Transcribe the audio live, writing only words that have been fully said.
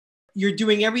you're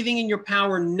doing everything in your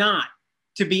power not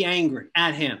to be angry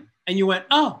at him. And you went,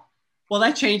 oh, well,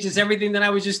 that changes everything that I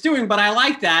was just doing, but I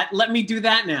like that. Let me do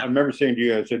that now. I remember saying to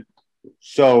you, I said,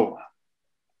 so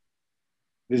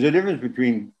there's a difference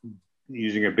between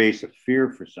using a base of fear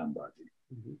for somebody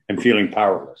and feeling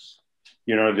powerless.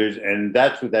 You know, and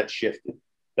that's what that shifted.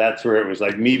 That's where it was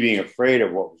like me being afraid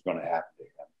of what was going to happen to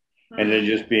him. And then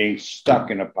just being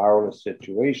stuck in a powerless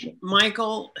situation.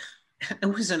 Michael, it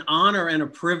was an honor and a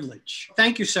privilege.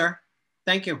 Thank you, sir.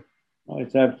 Thank you. Well,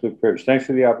 it's an absolute privilege. Thanks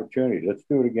for the opportunity. Let's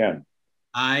do it again.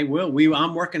 I will.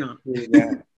 I'm working on it.